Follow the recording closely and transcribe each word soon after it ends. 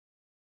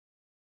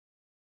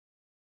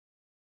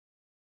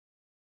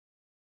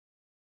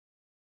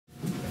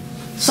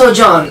So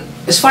John,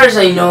 as far as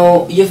I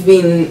know, you've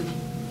been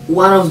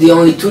one of the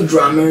only two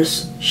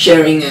drummers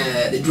sharing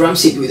the drum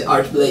seat with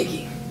Art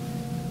Blakey.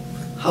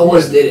 How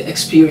was the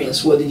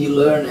experience? What did you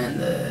learn,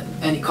 and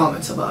any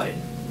comments about it?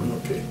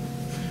 Okay.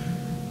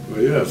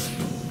 Well, you have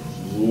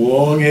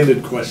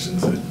long-ended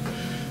questions that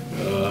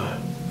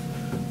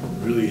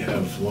really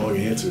have long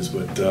answers,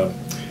 but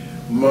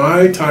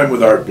my time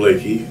with Art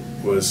Blakey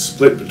was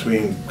split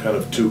between kind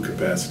of two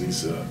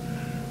capacities.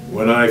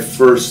 When I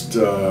first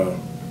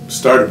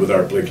started with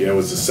Art Blakey, I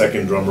was the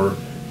second drummer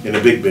in a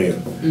big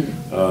band.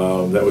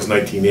 That was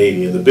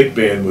 1980, and the big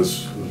band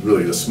was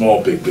really a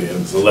small big band. It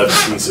was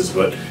 11 pieces,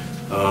 but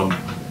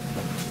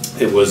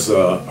it was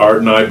Art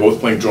and I both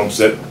playing drum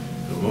set.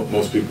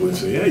 Most people would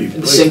say, "Yeah, you play."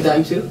 At the same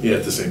time too? Yeah,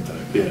 at the same time.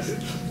 Yeah.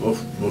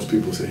 Most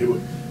people say, "Hey, what,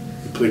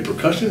 you play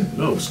percussion?"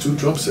 No, it's two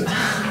drum sets.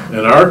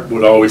 And Art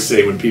would always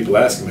say when people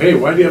ask him, "Hey,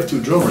 why do you have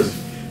two drummers?"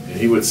 And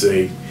he would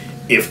say,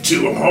 "If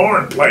two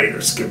horn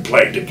players can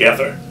play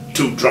together,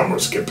 two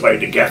drummers can play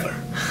together."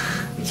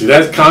 See,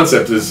 that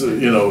concept is,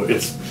 you know,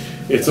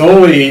 it's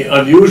only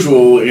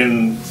unusual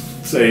in,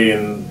 say,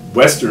 in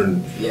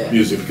Western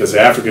music, because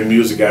African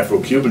music,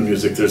 Afro-Cuban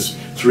music, there's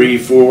 3,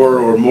 4,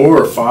 or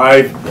more,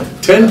 5,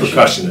 10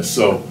 percussionists.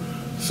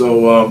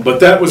 But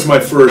that was my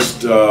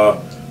first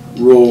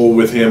role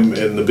with him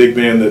in the big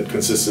band that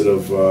consisted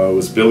of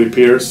was Billy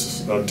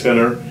Pierce on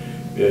tenor.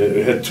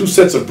 It had two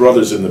sets of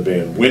brothers in the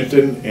band,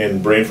 Winton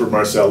and Branford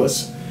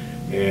Marcellus.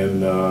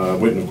 And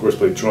Winton, of course,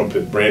 played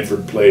trumpet.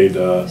 Branford played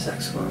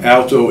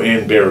alto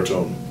and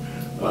baritone.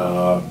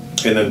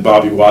 And then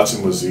Bobby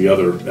Watson was the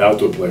other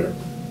alto player.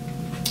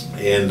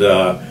 And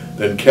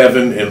then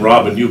Kevin and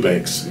Robin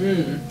Eubanks.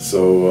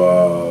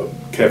 So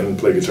Kevin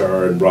played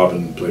guitar and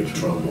Robin played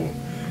trombone.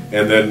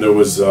 And then there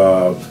was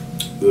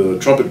the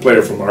trumpet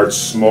player from Art's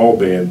small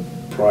band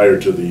prior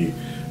to the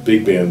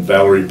big band,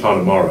 Valery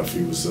Ponomarev.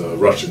 He was a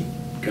Russian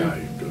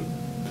guy,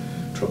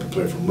 a trumpet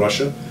player from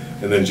Russia.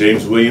 And then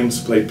James Williams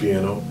played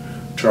piano.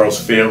 Charles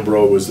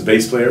Fambro was the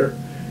bass player.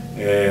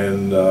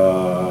 And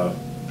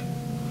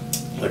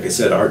like I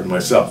said, Art and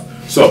myself.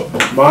 So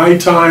my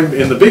time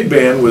in the big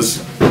band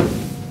was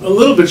a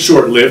little bit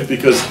short-lived,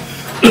 because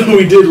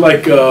we did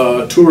like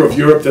a tour of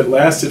Europe that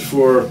lasted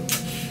for,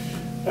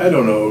 I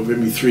don't know,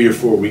 maybe 3 or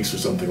 4 weeks or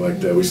something like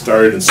that. We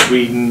started in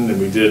Sweden, and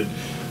we did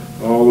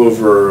all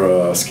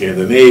over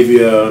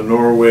Scandinavia,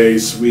 Norway,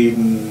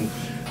 Sweden.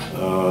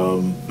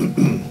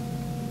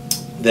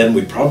 Then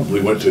we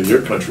probably went to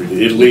your country, to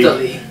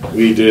Italy.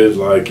 We did,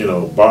 like, you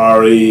know,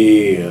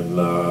 Bari and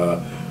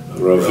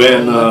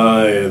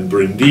Ravenna and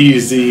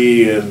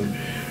Brindisi, and,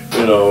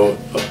 you know,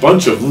 a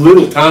bunch of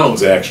little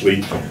towns,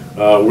 actually,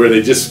 where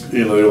they just,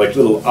 you know, they're like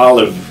little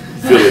olive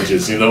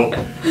villages, you know.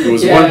 There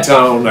was one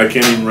town, I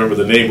can't even remember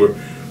the name,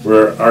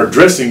 where our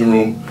dressing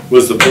room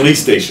was the police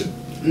station.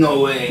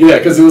 No way. Yeah,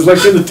 because it was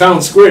like in the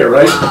town square,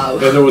 right? Wow.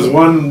 And there was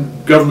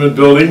one government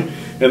building,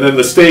 and then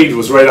the stage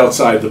was right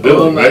outside the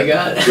building. Oh my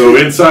God. So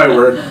inside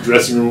where our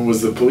dressing room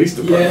was the police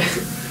department.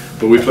 Yeah.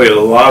 But we played a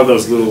lot of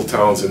those little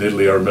towns in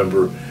Italy. I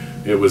remember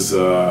it was, you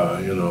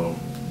know,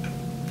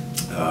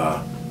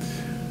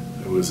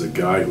 there was a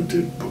guy who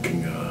did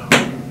booking,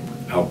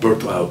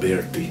 Alberto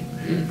Alberti.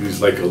 He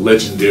was like a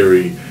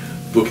legendary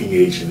booking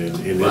agent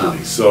in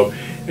Italy. So,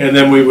 and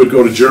then we would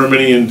go to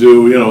Germany and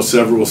do, you know,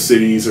 several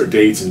cities or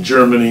dates in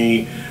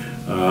Germany,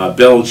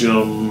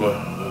 Belgium.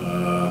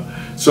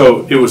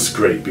 So it was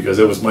great, because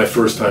it was my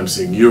first time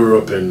seeing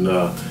Europe, and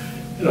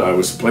you know, I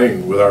was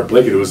playing with Art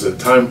Blakey. There was a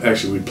time,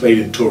 actually, we played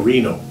in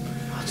Torino,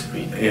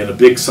 in a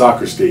big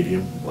soccer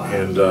stadium. Wow.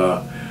 And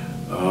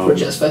for a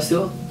jazz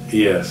festival?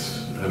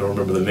 Yes, I don't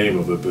remember the name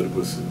of it, but it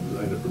was.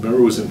 I remember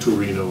it was in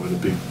Torino, in a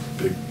big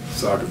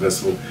soccer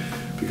festival,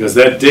 because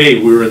that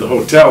day we were in the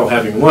hotel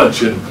having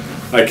lunch, and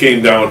I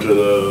came down to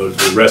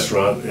the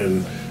restaurant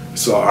and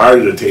saw Art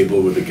at a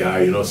table with a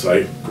guy, you know. So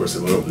of course, I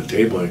went over to the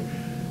table,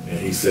 and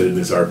he said in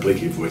his Art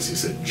Blakey voice, he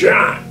said,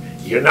 "John,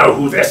 you know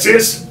who this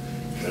is?"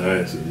 And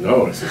I said,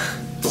 "No." I said,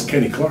 "It's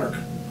Kenny Clark."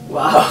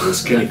 Wow.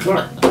 It's Kenny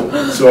Clark.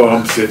 So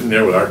I'm sitting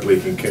there with Art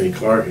Blakey and Kenny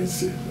Clark, and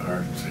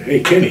Art said, "Hey,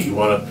 Kenny, you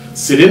want to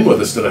sit in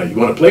with us tonight? You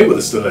want to play with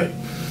us tonight?"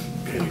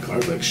 Kenny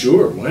Clark's like,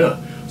 "Sure, why not?"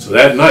 So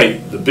that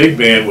night, the big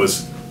band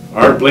was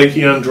Art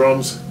Blakey on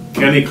drums,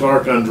 Kenny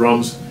Clark on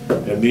drums,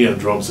 and me on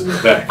drums in the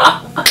back.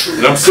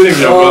 And I'm sitting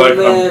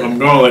there, I'm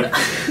going like,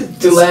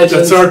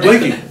 that's Art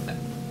Blakey.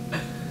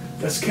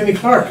 That's Kenny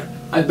Clark.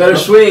 I better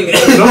swing.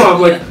 No,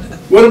 I'm like,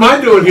 what am I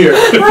doing here?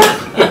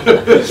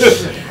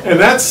 And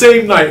that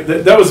same night,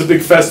 that was a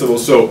big festival,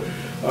 so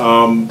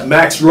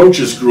Max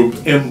Roach's group,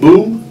 M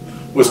Boom,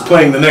 was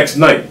playing the next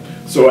night.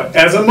 So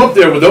as I'm up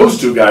there with those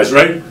two guys,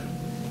 right,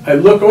 I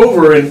look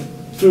over, and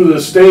through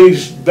the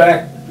stage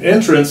back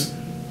entrance,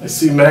 I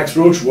see Max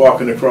Roach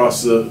walking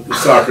across the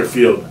soccer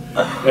field.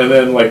 And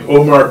then like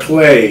Omar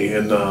Clay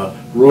and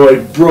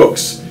Roy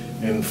Brooks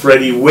and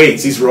Freddie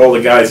Waits. These were all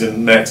the guys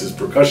in Max's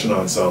percussion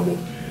ensemble.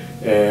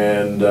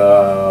 And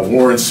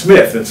Warren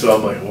Smith. And so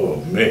I'm like,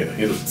 oh man,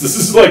 this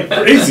is like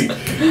crazy.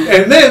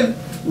 And then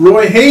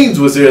Roy Haynes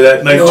was there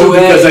that night too,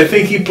 because I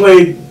think he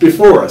played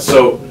before us.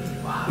 So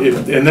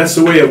And that's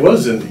the way it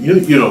was. And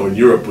you know, in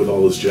Europe with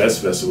all those jazz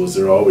festivals,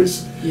 they're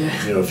always, you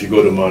know, if you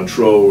go to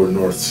Montreux or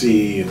North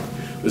Sea, and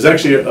there's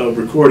actually a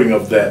recording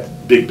of that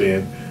big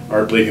band,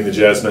 Art Blakey and the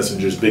Jazz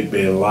Messengers big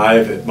band,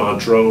 live at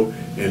Montreux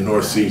and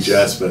North Sea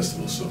Jazz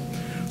Festival.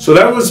 So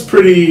that was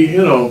pretty,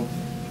 you know,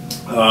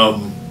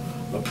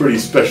 a pretty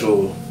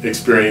special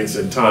experience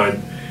and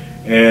time.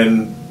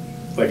 And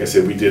like I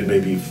said, we did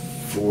maybe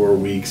 4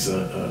 weeks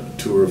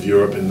tour of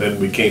Europe, and then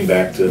we came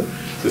back to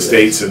the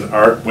States, and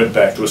Art went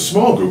back to a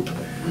small group.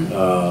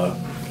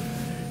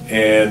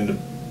 And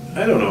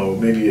I don't know,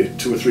 maybe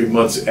 2 or 3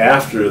 months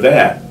after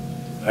that,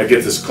 I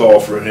get this call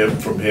from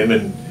him,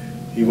 and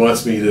he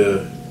wants me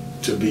to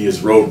be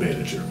his road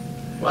manager.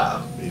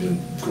 Wow.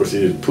 Of course, he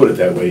didn't put it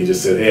that way. He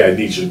just said, "Hey, I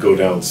need you to go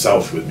down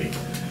south with me."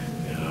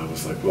 And I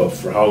was like, "Well,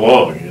 for how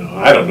long? You know,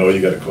 I don't know.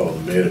 You got to call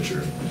the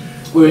manager."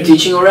 Were you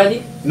teaching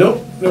already?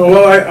 No.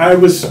 Well, I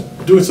was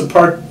doing some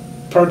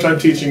part-time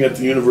teaching at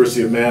the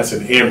University of Mass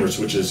in Amherst,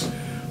 which is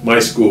my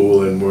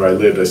school and where I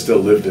lived. I still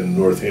lived in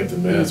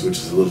Northampton, Mass, which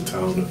is a little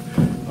town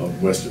out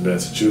in western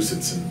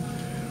Massachusetts. And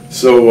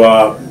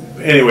so,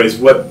 anyways,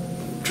 what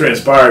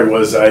transpired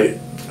was I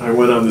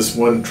went on this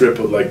one trip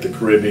of like the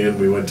Caribbean.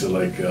 We went to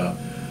like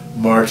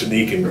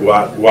Martinique and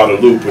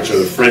Guadeloupe, which are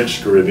the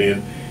French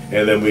Caribbean,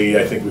 and then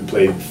I think we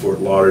played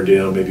Fort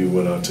Lauderdale. Maybe we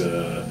went out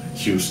to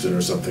Houston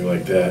or something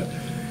like that.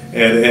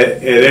 And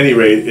at any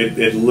rate,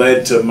 it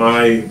led to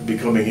my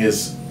becoming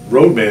his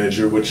road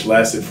manager, which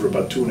lasted for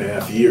about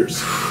 2.5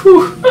 years.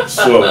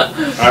 So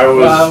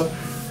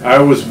I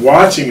was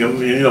watching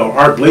him. You know,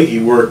 Art Blakey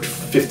worked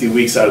 50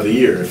 weeks out of the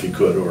year if he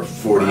could, or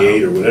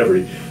 48 or whatever.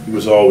 He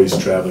was always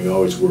traveling,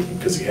 always working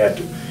because he had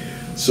to.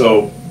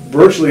 So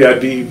virtually, I'd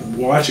be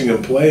watching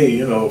him play,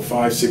 you know,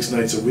 5, 6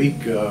 nights a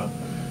week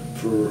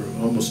for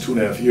almost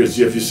 2.5 years.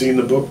 Have you seen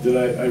the book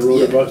that I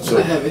wrote about?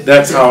 So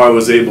that's how I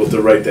was able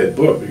to write that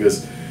book,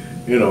 because,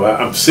 you know,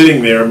 I'm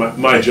sitting there.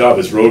 My job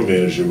as road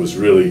manager was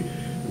really,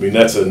 I mean,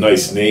 that's a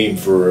nice name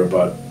for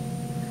about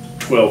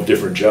 12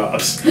 different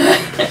jobs.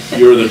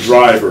 You're the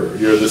driver,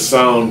 you're the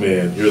sound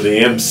man, you're the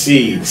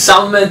MC.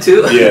 Sound man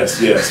too? Yes,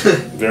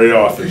 very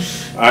often.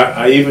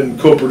 I even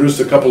co-produced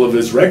a couple of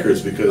his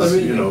records because,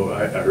 you know,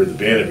 I heard the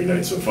band every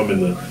night. So if I'm in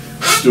the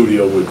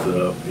studio with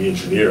the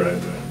engineer,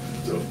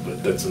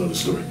 but that's another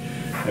story.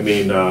 I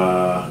mean,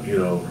 you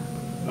know,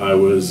 I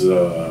was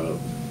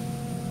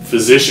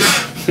physician.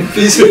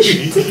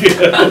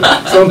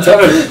 Yeah,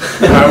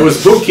 sometimes I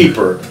was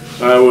bookkeeper.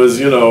 I was,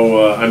 you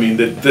know, I mean,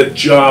 that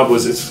job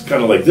was, it's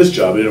kind of like this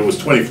job, and it was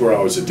 24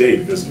 hours a day,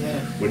 because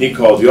when he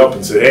called you up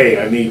and said, "Hey,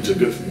 I need you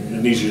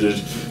to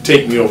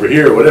take me over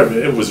here," or whatever,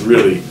 it was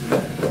really,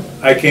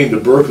 I came to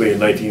Berklee in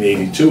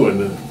 1982,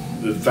 and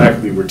the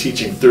faculty were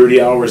teaching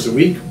 30 hours a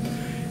week,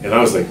 and I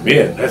was like,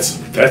 man,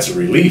 that's a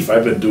relief.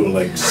 I've been doing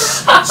like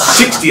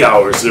 60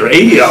 hours or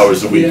 80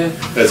 hours a week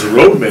as a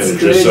road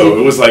manager, so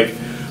it was like,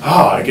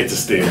 I get to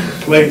stay in the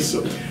place.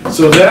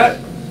 So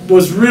that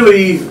was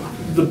really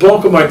the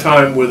bulk of my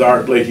time with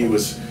Art Blakey,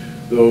 was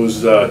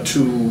those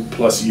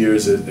 2+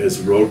 years as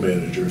a road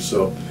manager.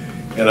 So,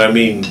 and I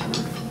mean,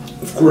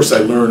 of course I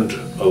learned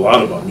a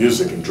lot about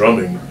music and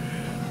drumming,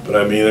 but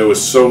I mean, there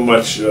was so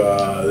much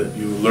that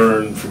you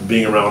learn from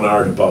being around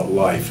Art about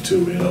life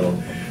too, you know,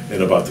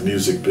 and about the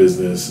music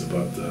business,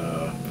 about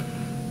the,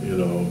 you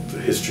know, the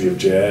history of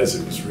jazz.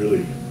 It was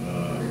really,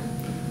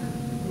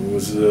 it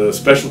was a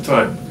special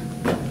time.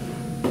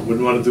 I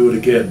wouldn't want to do it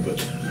again, but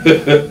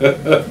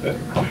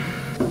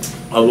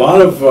a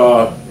lot of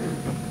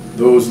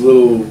those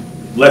little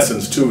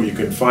lessons too you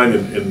can find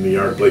in the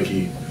Art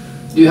Blakey.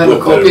 Do you have a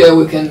copy that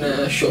we can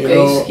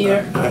showcase, you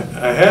know, here?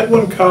 I had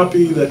one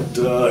copy that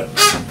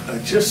I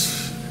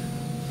just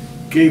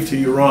gave to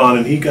Yaron,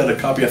 and he got a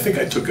copy. I think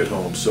I took it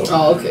home. So,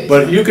 okay.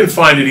 But you can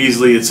find it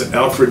easily. It's an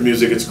Alfred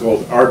Music. It's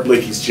called Art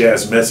Blakey's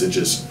Jazz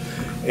Messages.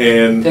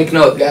 And take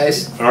note,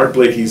 guys. Art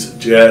Blakey's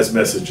Jazz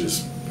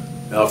Messages,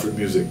 Alfred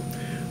Music.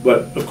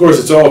 But of course,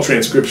 it's all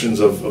transcriptions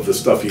of the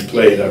stuff he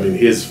played. I mean,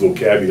 his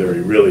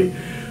vocabulary really.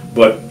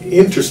 But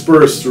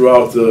interspersed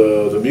throughout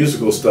the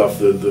musical stuff,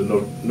 the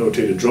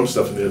notated drum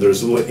stuff in there,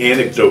 there's little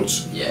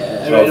anecdotes.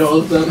 Yeah, I read all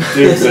of them.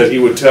 Things that he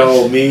would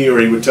tell me, or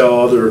he would tell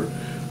other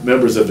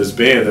members of his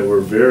band, that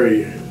were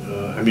very.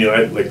 I mean,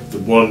 like the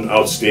one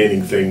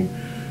outstanding thing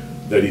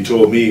that he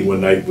told me one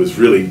night was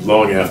really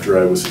long after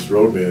I was his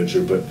road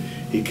manager. But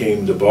he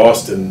came to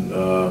Boston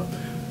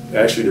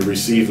actually to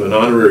receive an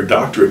honorary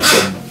doctorate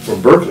from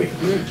Berklee,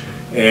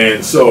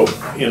 and so,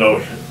 you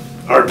know,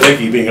 Art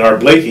Blakey being Art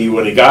Blakey,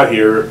 when he got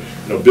here,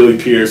 you know, Billy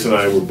Pierce and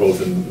I were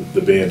both in the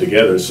band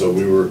together, so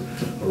we were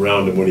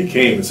around him when he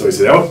came, and so he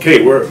said,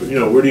 "Okay, where do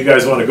you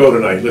guys want to go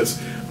tonight?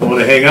 I want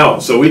to hang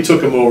out." So we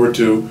took him over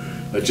to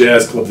a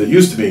jazz club that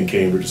used to be in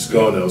Cambridge. It's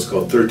gone now. It's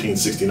called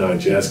 1369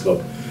 Jazz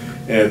Club,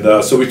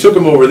 and so we took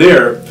him over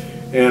there,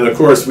 and of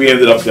course we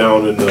ended up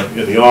down in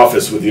the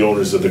office with the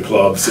owners of the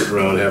club, sitting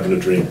around having a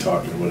drink,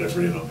 talking,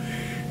 whatever, you know.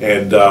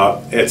 And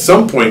at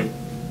some point,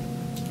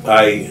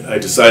 I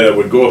decided I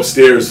would go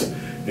upstairs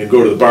and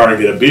go to the bar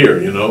and get a beer,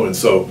 you know. And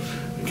so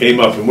I came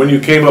up, and when you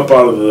came up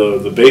out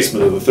of the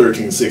basement of the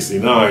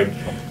 1369,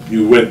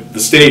 the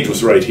stage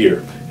was right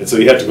here, and so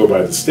you had to go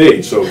by the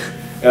stage. So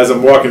as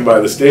I'm walking by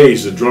the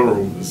stage, the drummer,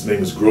 his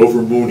name is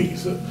Grover Mooney,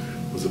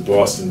 was a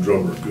Boston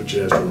drummer, good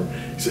jazz drummer.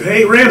 He said,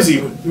 "Hey Ramsay,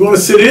 you want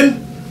to sit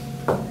in?"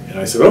 And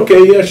I said,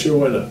 "Okay, yeah, sure,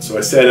 why not?" So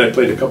I sat and I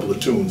played a couple of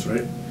tunes,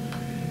 right?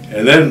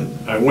 And then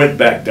I went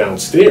back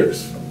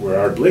downstairs where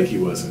Art Blakey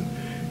was,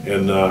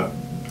 and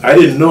I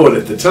didn't know it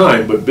at the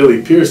time, but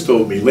Billy Pierce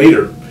told me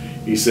later.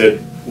 He said,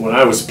 when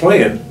I was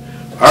playing,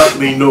 Art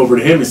leaned over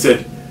to him and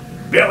said,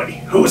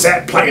 "Billy, who's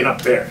that playing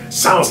up there?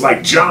 Sounds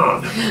like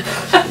John."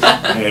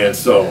 And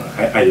so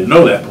I didn't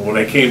know that, but when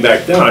I came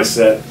back down, I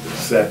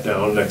sat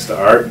down next to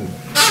Art, and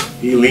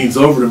he leans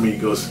over to me, he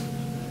goes,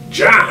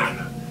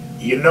 "John,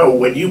 you know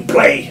when you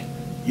play,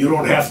 you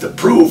don't have to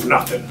prove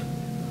nothing.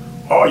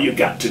 All you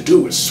got to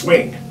do is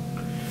swing."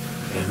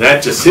 And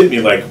that just hit me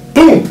like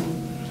boom,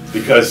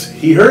 because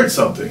he heard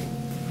something.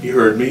 He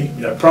heard me.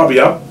 Yeah, probably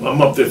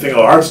I'm up there thinking,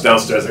 "Oh, Art's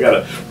downstairs. I got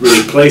to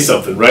really play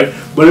something, right?"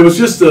 But it was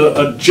just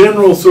a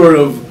general sort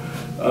of,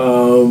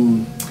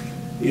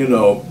 you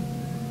know,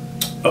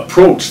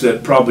 approach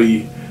that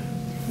probably,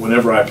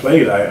 whenever I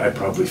played, I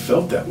probably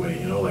felt that way.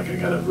 You know, like I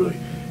got to really.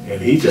 And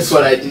he just. That's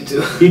what I do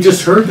too. He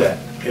just heard that,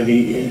 and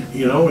he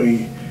you know,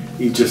 and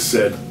he just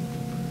said,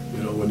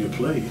 you know, when you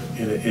play,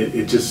 and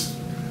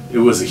it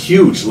was a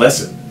huge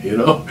lesson. You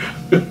know,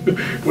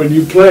 when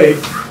you play,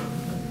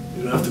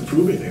 you don't have to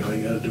prove anything. All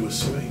you got to do is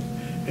swing.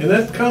 And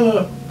that kind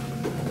of,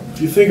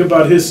 if you think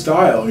about his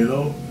style, you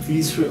know,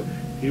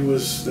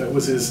 that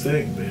was his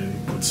thing, man.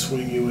 He would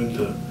swing you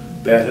into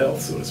bad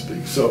health, so to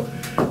speak. So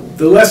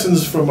the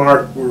lessons from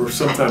Art were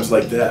sometimes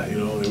like that, you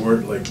know. They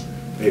weren't like,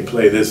 "Hey,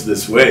 play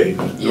this way."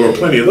 There were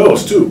plenty of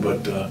those too,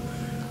 but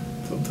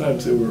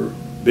sometimes they were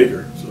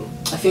bigger. So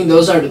I think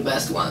those are the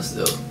best ones,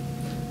 though.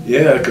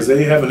 Yeah, because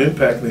they have an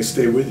impact and they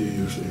stay with you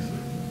usually. So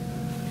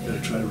you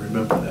gotta try to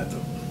remember that, though.